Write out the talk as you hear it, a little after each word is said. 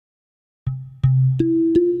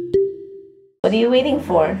What are you waiting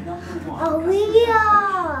for? A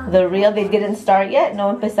reel. The reel, they didn't start yet?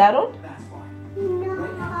 No empezaron? No.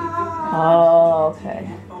 Oh, okay.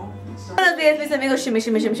 Buenos días, mis amigos. Shimmy,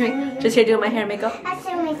 shimmy, shimmy, shimmy. Just here doing my hair and makeup.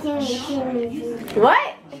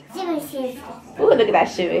 What? Ooh, look at that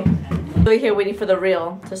shimmy. We're here waiting for the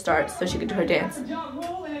reel to start so she can do her dance.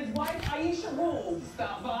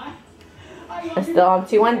 It's still on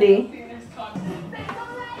T1D.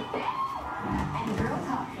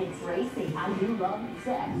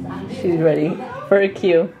 She's ready for a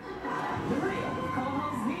cue.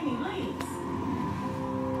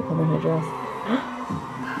 Open her dress.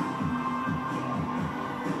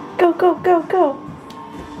 Go, go, go, go.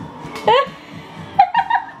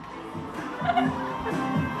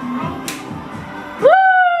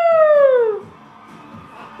 Woo!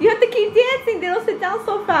 You have to keep dancing. They don't sit down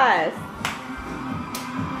so fast.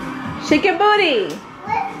 Shake your booty.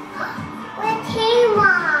 Where's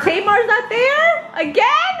Tamar? Tamar's not there?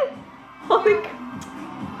 Again? Holy God.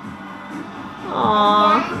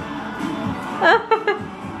 Aww.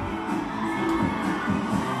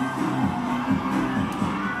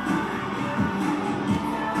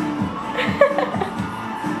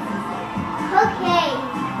 Okay.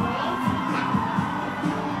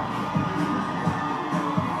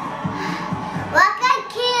 Welcome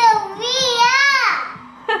to Ria.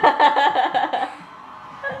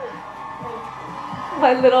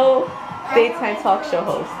 My little daytime talk show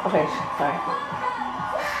host. Okay, sorry.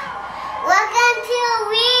 Welcome to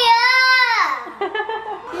Ria.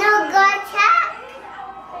 No good chat.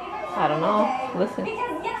 I don't know. Listen.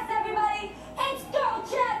 Because yes, everybody, it's girl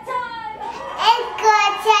chat time. It's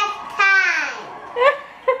good chat time.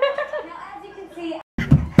 Now, as you can see,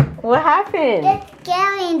 What happened? It's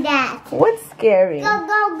scary, Dad. What's scary? Go,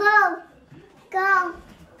 go, go. Go.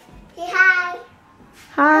 Say hi.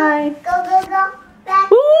 Hi. Go, go, go.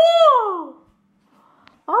 Back. Ooh.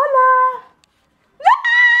 Hola. No,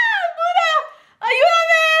 Buddha.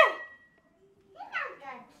 Ayúdame. He's not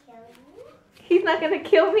gonna kill you. He's not gonna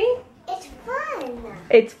kill me? It's fun.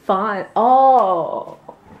 It's fun. Oh.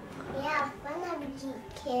 Yeah, fun if you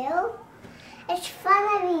kill. It's fun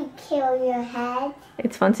if you kill your head.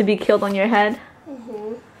 It's fun to be killed on your head.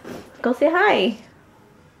 Mm-hmm. Go say hi.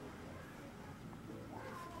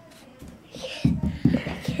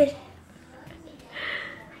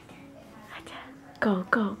 Go,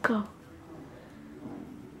 go, go.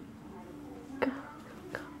 Go,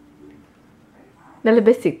 go. Dale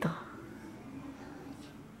besito.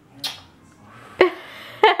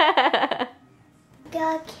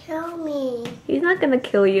 Gonna kill me. He's not gonna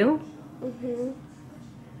kill you. Mm-hmm.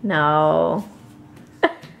 No.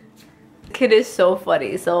 Kid is so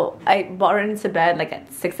funny. So I brought her into bed like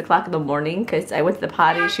at 6 o'clock in the morning because I went to the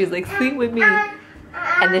potty. She was like, sleep with me.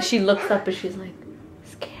 And then she looks up and she's like,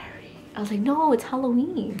 scary. I was like, no, it's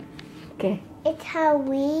Halloween. Okay. It's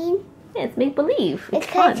Halloween. Yeah, it's make believe. It's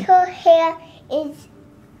Because fun. her hair is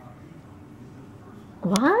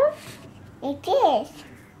What? like this.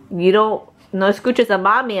 You don't. No escuches a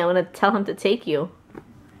mommy. I'm gonna tell him to take you.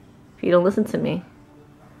 If you don't listen to me.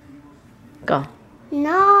 Go.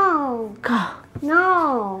 No. Go.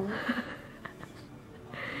 No.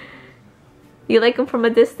 You like him from a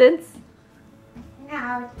distance?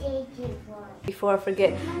 No, thank you for Before I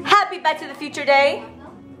forget, happy Back to the Future Day.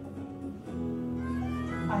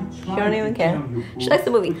 She don't even care. She likes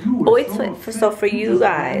the movie. BOYTOY. So for you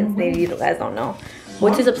guys, maybe you guys don't know,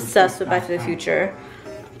 BOYTOY's obsessed with Back to the Future.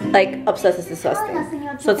 Like, obsessed is disgusting.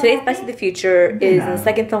 So today's Back to the Future is in the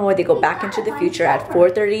second film where they go back into the future at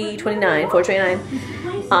 4:29.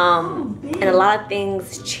 And a lot of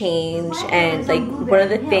things change. And like one of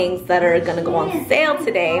the things that are gonna go on sale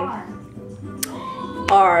today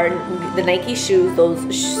are the Nike shoes, those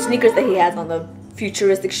sneakers that he has on, the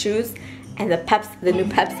futuristic shoes, and the new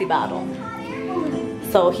Pepsi bottle.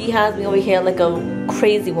 So he has me over here like a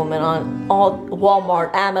crazy woman on all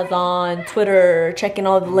Walmart, Amazon, Twitter, checking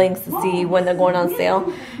all the links to see when they're going on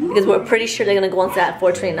sale. Because we're pretty sure they're gonna go on sale at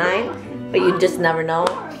 $4.29, but you just never know.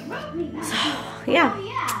 So yeah.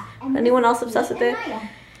 Anyone else obsessed with it?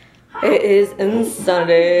 It is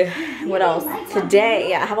insanity. What else? Today,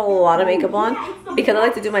 yeah, I have a lot of makeup on because I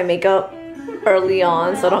like to do my makeup early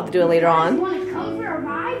on so I don't have to do it later on.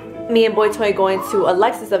 Me and BOYTOY going to a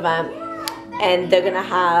Lexus event, and they're gonna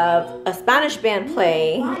have a Spanish band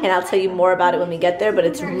play, and I'll tell you more about it when we get there, but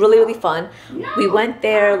it's really, really fun. We went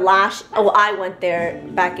there I went there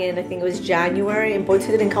back in, I think it was January, and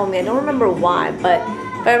BOYTOY didn't call me. I don't remember why, but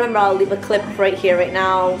if I remember, I'll leave a clip right here, right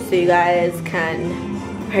now, so you guys can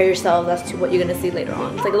prepare yourselves as to what you're gonna see later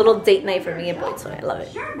on. It's like a little date night for me and BOYTOY. I love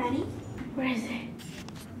it. sure, Benny. Where is it?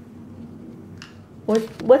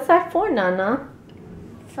 What's that for, Nana?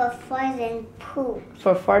 For flies and poop.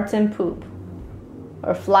 For farts and poop.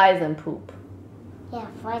 Or flies and poop. Yeah,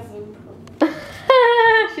 flies and poop.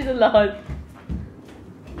 She's allowed.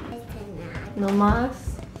 It's enough. No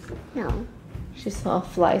mas? No. She saw a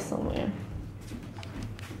fly somewhere.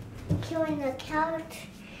 Killing the couch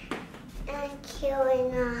and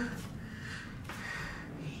killing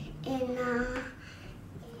in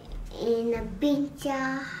a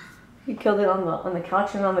pizza. You killed it on the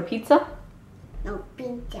couch and on the pizza? No,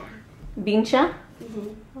 pizza. Beancha?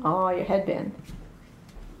 Mm-hmm. Oh, your headband.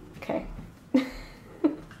 Okay.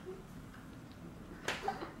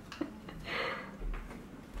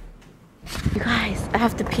 You guys, I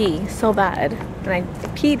have to pee so bad. And I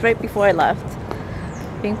peed right before I left.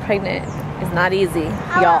 Being pregnant is not easy,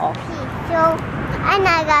 y'all. And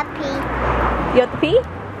I got pee. You have to pee?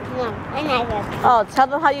 No, and I got pee. Oh, tell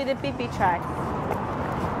them how you did pee-pee tracks.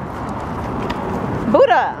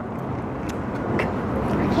 Buddha!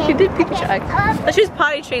 She did pee-pee tracks. Oh, she's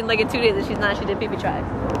potty trained like in 2 days and she's not. She did pee-pee tracks.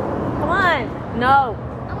 Come on. No.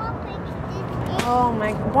 Oh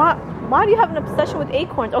my, why do you have an obsession with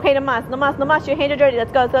acorns? Okay, no mas. Your hands are dirty.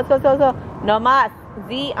 Let's go. No mas.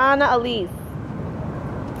 Z, Anna, Elise.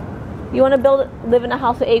 You want to live in a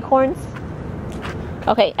house with acorns?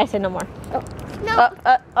 Okay, I said no more. Oh, no.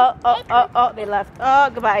 Oh, they left. Oh,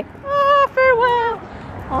 goodbye. Oh, farewell.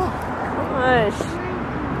 Oh, gosh.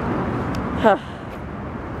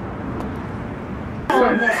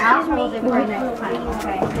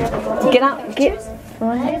 Get out. Go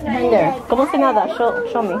ahead. There. ¿Cómo se nada?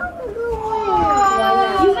 Show me.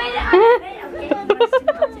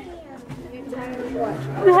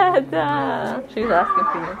 Dada. She's asking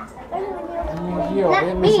for you.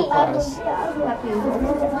 Let me. You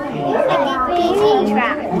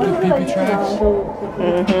did pee-pee tracks?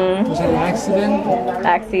 Mm-hmm. Was that an accident?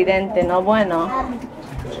 Accidente, no bueno.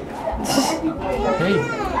 Hey,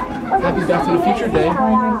 happy Back to the Future Day.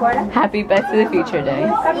 Happy Back to the Future Day.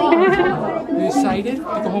 You excited to go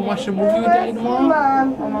home and watch the movie with Daddy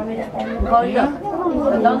tomorrow? Yeah?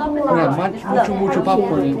 Yeah, mucho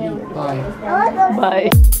popcorn and eat. Bye. Bye.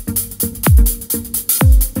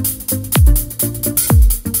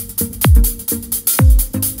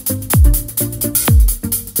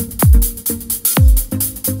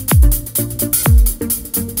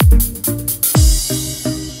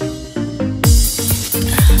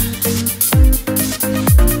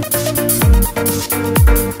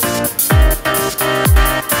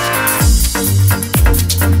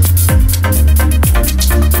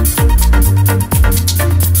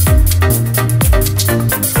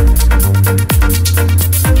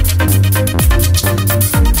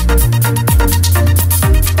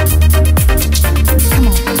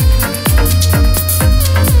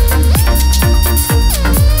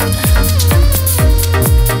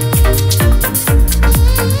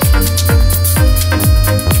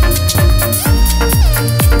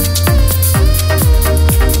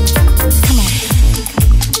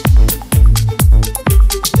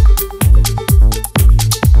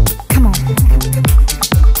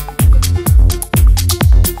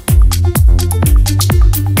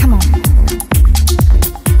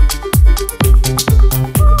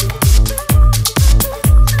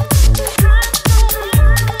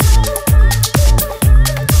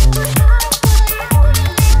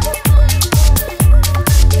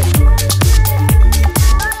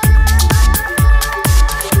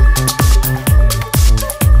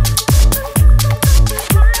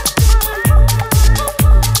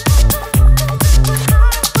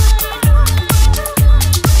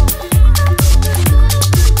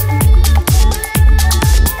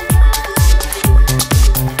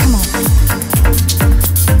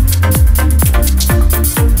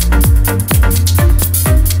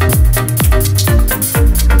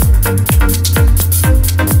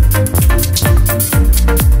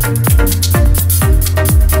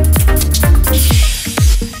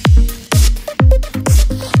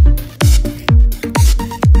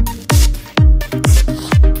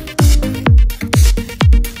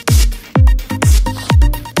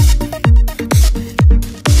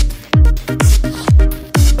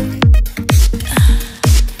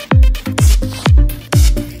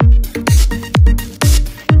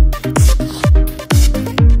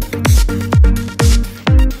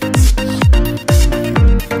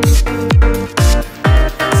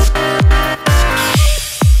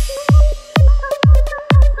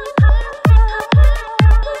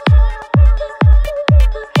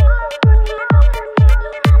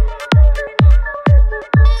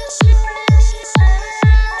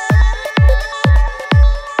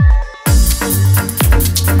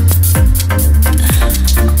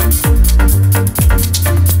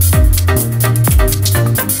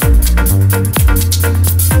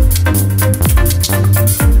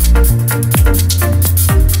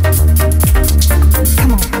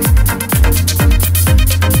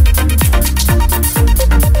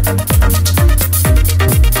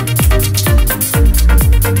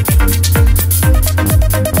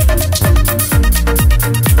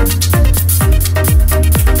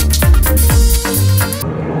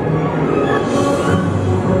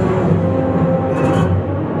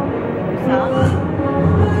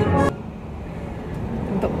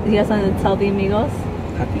 you have something to tell the amigos?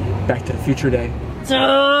 Happy Back to the Future Day.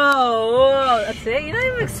 Oh, that's it? You're not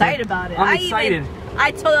even excited about it. I'm excited.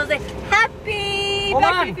 I told him, I was like, happy!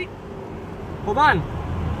 Hold on.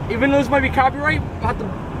 Even though this might be copyright, I'll have to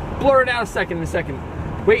blur it out in a second.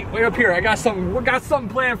 Wait up here. I got something. We got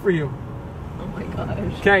something planned for you. Oh my gosh.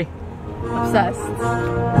 Okay. Obsessed.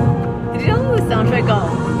 Did you know the soundtrack go?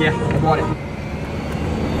 Yeah, I bought it.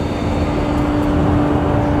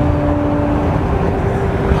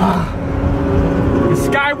 The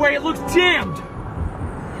Skyway, it looks jammed.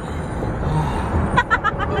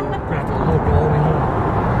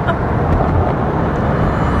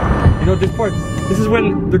 You know this part? This is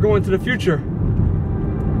when they're going to the future.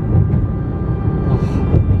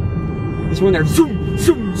 This is when they're zoom,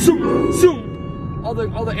 zoom, zoom, zoom. All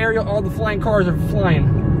the flying cars are flying.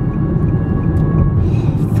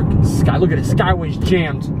 Freaking sky! Look at it. Skyway's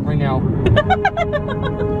jammed right now.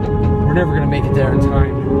 We're never gonna make it there in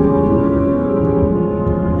time.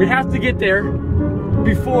 We have to get there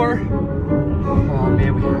before. Oh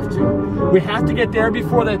man, we have to. We have to get there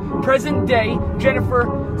before the present day Jennifer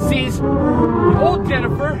sees the old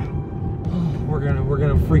Jennifer. We're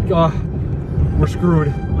gonna freak. We're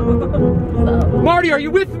screwed. Marty, are you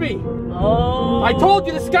with me? Oh. I told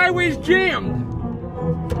you the Skyway's jammed.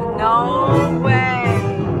 No way.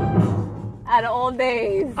 Out of all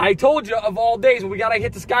days. I told you of all days, we gotta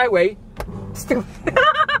hit the Skyway.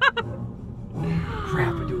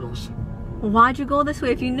 Crap-a-doodles. Why'd you go this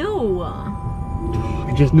way if you knew?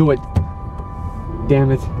 I just knew it.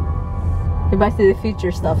 Damn it. Your Back to the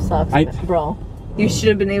Future stuff sucks, bro. You should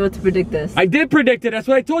have been able to predict this. I did predict it. That's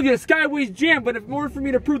what I told you. The Skyway's jammed. But in order for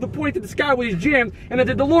me to prove the point that the Skyway's jammed and that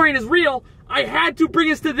the DeLorean is real, I had to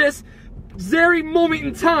bring us to this very moment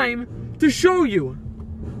in time to show you.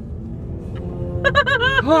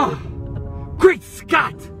 Oh, great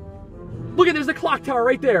Scott! Look at, there's a clock tower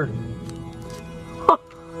right there.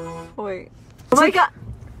 Wait. Oh my god.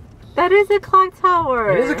 That is a clock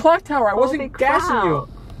tower. It is a clock tower. I wasn't gassing you.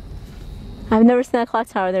 I've never seen a clock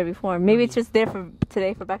tower there before. Maybe it's just there for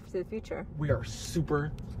today for Back to the Future. We are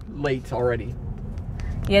super late already.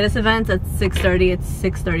 Yeah, this event's at 6:30. It's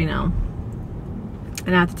 6:30 now.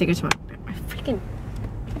 And I have to take it to my freaking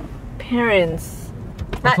parents.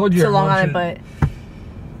 Not told you so long on it, but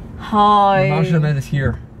hi. Your mom should have met us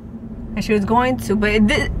here. And she was going to, but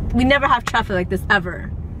we never have traffic like this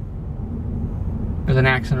ever. There's an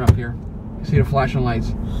accident up here. You see the flashing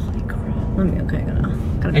lights. Holy crap. Okay,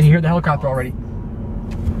 gotta and you hear the helicopter already.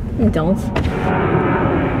 You don't.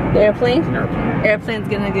 The airplane? It's an airplane. Airplane's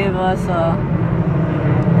gonna give us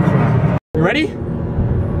You ready?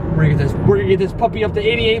 We're gonna get this puppy up to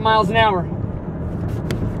 88 miles an hour.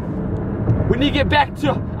 We need to get back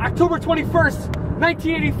to October 21st,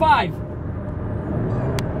 1985.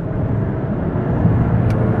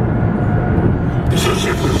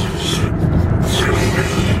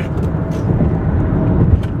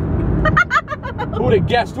 Who would have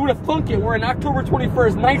guessed? Who would have thunk it? We're in October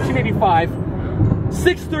 21st, 1985,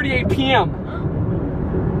 6:38 p.m.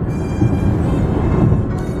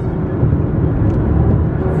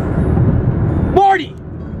 Marty!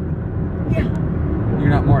 Yeah. You're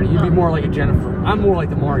not Marty. You'd be more like a Jennifer. I'm more like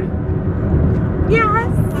the Marty.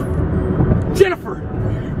 Yes. Jennifer!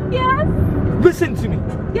 Yes. Listen to me.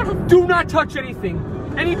 Yes. Do not touch anything.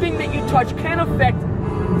 Anything that you touch can affect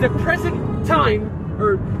the present time,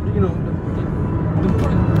 or, you know,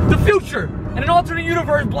 the future. In an alternate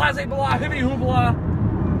universe, blah, blah, blah, hibbity hoo blah.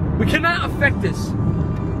 We cannot affect this.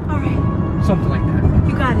 Alright. Something like that.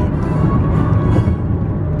 You got it.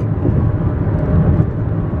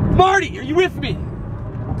 Marty, are you with me?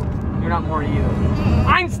 You're not Marty either.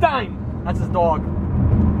 Einstein! That's his dog.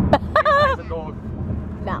 Einstein's a dog.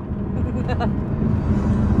 No.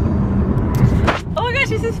 Oh my gosh,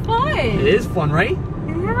 this is fun. It is fun, right?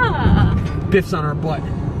 Yeah. Biff's on our butt.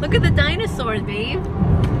 Look at the dinosaurs, babe.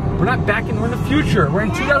 We're not back in, we're in the future. We're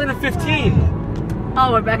in 2015.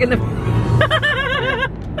 Oh, we're back in the...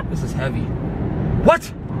 This is heavy.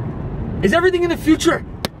 What? Is everything in the future?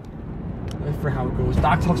 Wait for how it goes.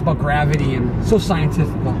 Doc talks about gravity and so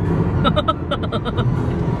scientific.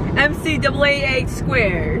 MCAA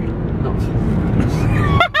squared. No.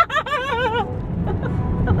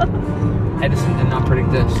 Edison did not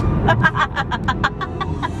predict this.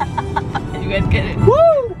 You guys get it. Woo!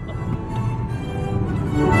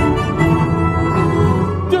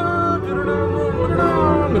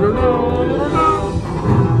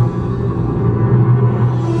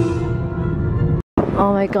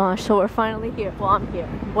 Oh my gosh, so we're finally here. Well, I'm here.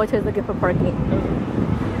 BOYTOY's looking for parking.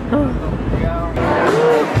 Oh,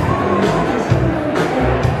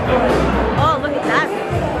 look at that.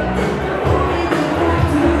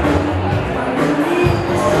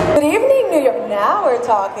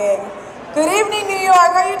 Good evening, New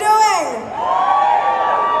York. How are you doing?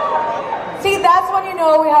 See, that's when you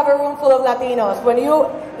know we have a room full of Latinos, when you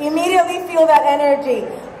immediately feel that energy.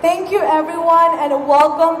 Thank you, everyone, and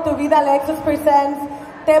welcome to Vida Lexus Presents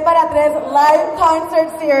Te Para Tres live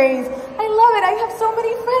concert series. I love it. I have so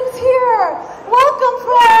many friends here. Welcome,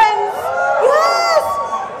 friends.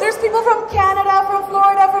 Yes. There's people from Canada, from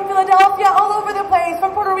Florida, from Philadelphia, all over the place,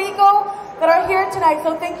 from Puerto Rico that are here tonight.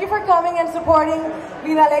 So thank you for coming and supporting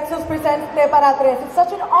Vida Lexus Presents Te Para Tres. It's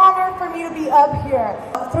such an honor for me to be up here.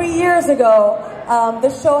 3 years ago, the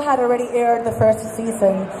show had already aired the first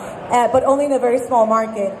season, but only in a very small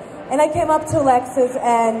market. And I came up to Lexus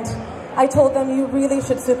and I told them, you really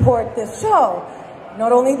should support this show.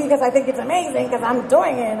 Not only because I think it's amazing, because I'm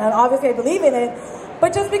doing it, and obviously I believe in it,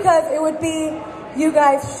 but just because it would be you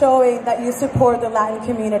guys showing that you support the Latin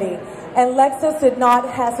community. And Lexus did not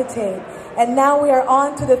hesitate. And now we are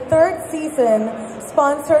on to the 3rd season,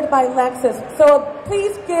 sponsored by Lexus. So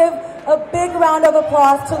please give a big round of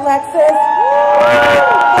applause to Lexus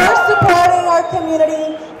for supporting our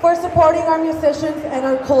community, for supporting our musicians and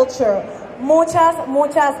our culture. Muchas,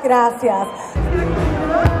 muchas gracias.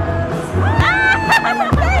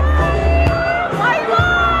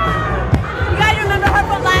 You guys remember her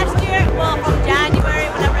from last year? Well, from January,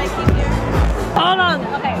 whenever I came here. Hold on.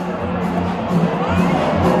 Okay.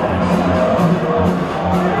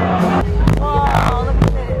 Oh, look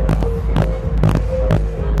at this.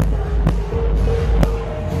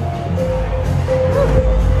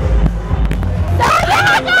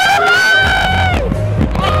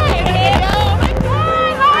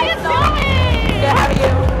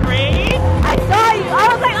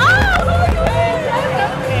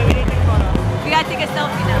 Take a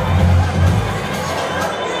selfie now.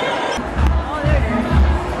 Oh, there it is.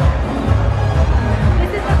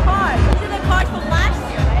 This is the card. This is the card from last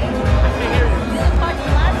year, right? This is the card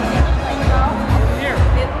from last year. Like, no? Here.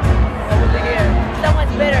 Over here.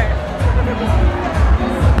 Someone's bitter.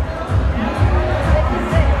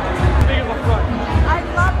 I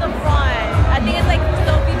love the front. I think it's like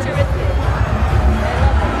so futuristic.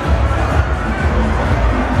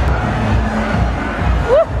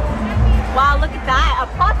 Woo! Wow, look at that. A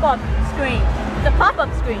pop-up screen. It's a pop-up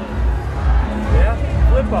screen. Yeah,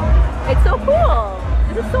 flip up. It's so cool.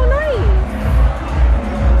 This is so nice.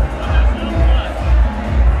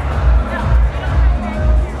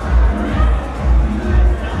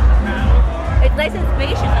 It's nice and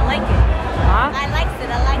spacious. I like it. Huh? I like it.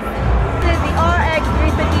 I like it. This is the RX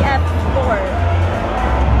 350F Sport.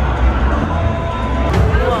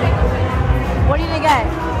 What are you gonna get?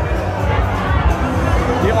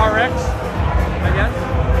 The RX, I guess.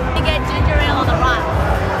 You get ginger ale on the rocks.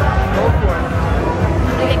 Go for it.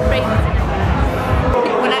 They get crazy.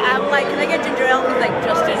 When I'm like, can I get ginger ale? He's like,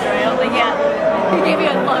 just ginger ale. Like, yeah. He gave me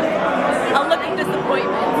a look of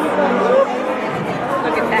disappointment.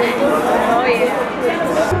 Look at that. Oh yeah.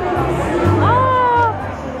 Oh.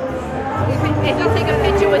 If you take a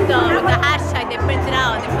picture with the hashtag, they print it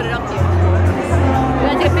out and they put it up to you. We're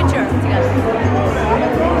gonna take a picture together.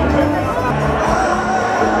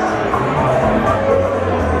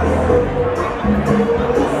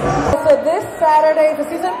 So this Saturday is the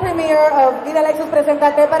season premiere of Vida Lexus Presenta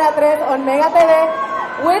Te Para Tres on Mega TV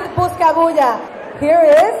with Buscabulla. Here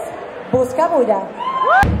is Buscabulla.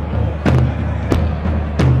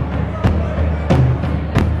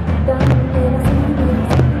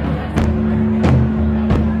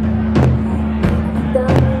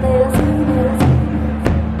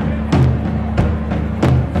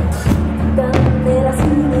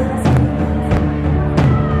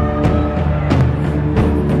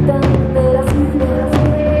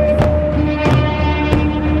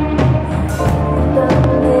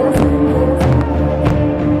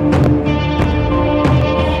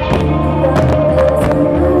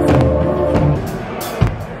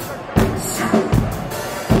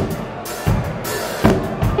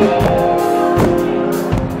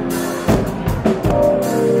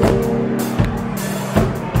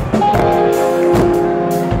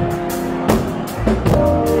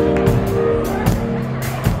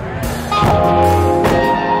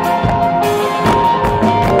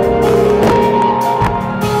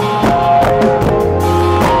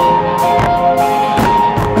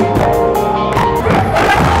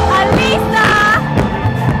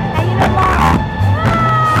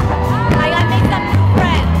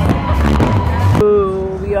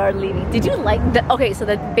 Did you like the, okay, so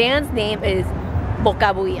the band's name is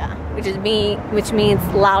Bocabulla, which means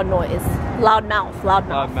loud noise. Loud mouth. Loud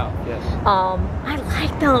mouth, yes. I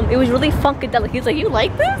liked them. It was really funkadelic. He's like, you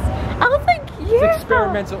like this? I was like, yeah. It's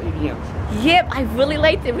experimental EDM. Yep, I really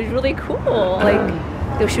liked it. It was really cool. Like,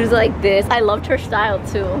 Those shoes are like this. I loved her style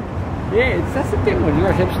too. Yeah, that's the thing when you're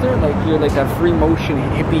a hipster, like you're like that free motion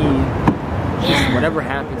hippie. Just whatever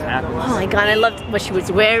happens, happens. Oh my god, I loved what she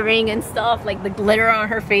was wearing and stuff, like the glitter on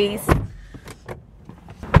her face.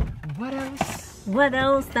 What else? What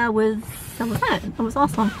else? That was that. That was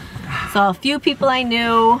awesome. Saw a few people I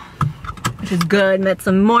knew, which is good. Met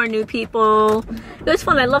some more new people. It was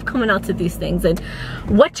fun. I love coming out to these things. And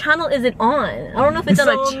what channel is it on? I don't know if it's on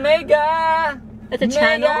a Mega. It's a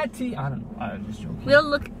channel. I don't know. I'm just joking. We'll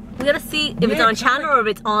look. We gotta see if it's on channel or if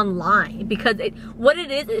it's online, because what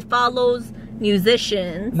it is, it follows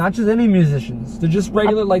musicians. Not just any musicians. They're just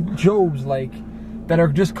regular like Jobs, like that are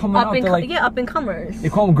just coming out. They're like, yeah, up and comers. They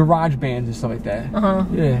call them garage bands or stuff like that.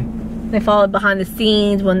 Yeah. They follow behind the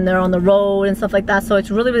scenes when they're on the road and stuff like that. So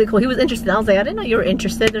it's really, really cool. He was interested. I was like, I didn't know you were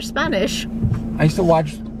interested. They're Spanish. I used to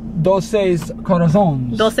watch Doce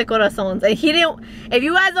Corazones. Doce Corazones. And he didn't. If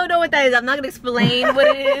you guys don't know what that is, I'm not gonna explain what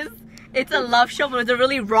it is. It's a love show, but it's a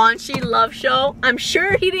really raunchy love show. I'm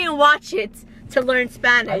sure he didn't watch it to learn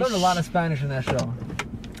Spanish. I learned a lot of Spanish in that show.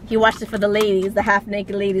 He watched it for the ladies, the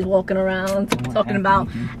half-naked ladies walking around, talking about,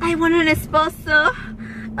 I want an esposo.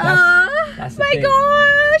 That's my thing.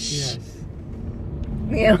 gosh. Yes.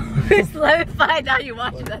 Yeah, let me find out you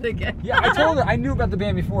watching that again. Yeah, I told her, I knew about the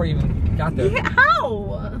band before I even got there. Yeah,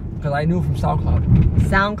 how? Because I knew from SoundCloud.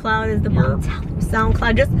 SoundCloud is the bomb.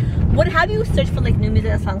 SoundCloud, just, how do you search for like new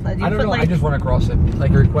music on SoundCloud? I don't know, I just run across it.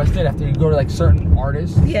 Like requested, after you go to like certain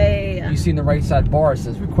artists. Yeah. You see in the right side bar, it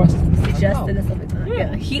says requested. Suggested and stuff like that.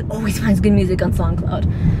 Yeah, he always finds good music on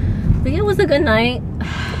SoundCloud. But yeah, it was a good night.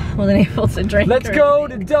 Wasn't able to drink. Let's go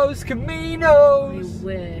to Dos Caminos. I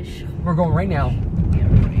wish. We're going right now.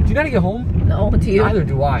 Do you know how to get home? No, do you? Neither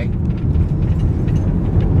do I.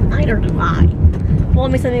 Neither do I. Well,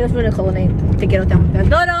 mis amigos, we're gonna name. Te quiero, te amo, te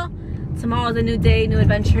adoro. Tomorrow's a new day, new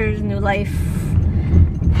adventures, new life.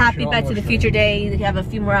 Happy Back to the Future Day. You have a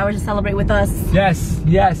few more hours to celebrate with us. Yes.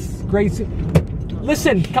 Great.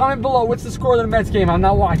 Listen, comment below. What's the score of the Mets game? I'm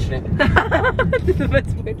not watching it.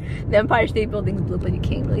 The Empire State Building's blue, but you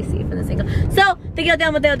can't really see it from this angle. So, te quiero, te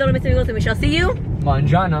amo, te adoro, mis amigos, and we shall see you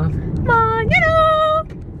Mañana.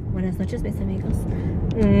 Buenas noches, mis amigos.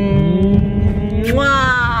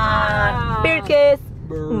 Mwah. Beard kiss.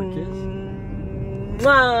 Bird kiss.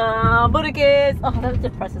 Mwah. Booty kiss. Oh, that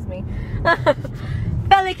depresses me.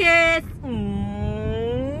 Belly kiss.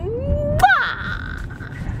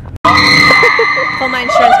 Call my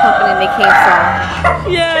insurance company and they came so.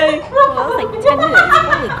 Yay! Well, that was like 10 minutes.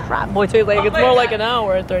 Holy crap. BOYTOY like, it's more like an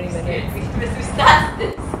hour and 30 minutes.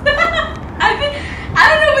 I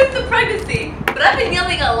don't know if it's the pregnancy, but I've been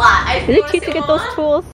yelling a lot. Is it cute to get those tools?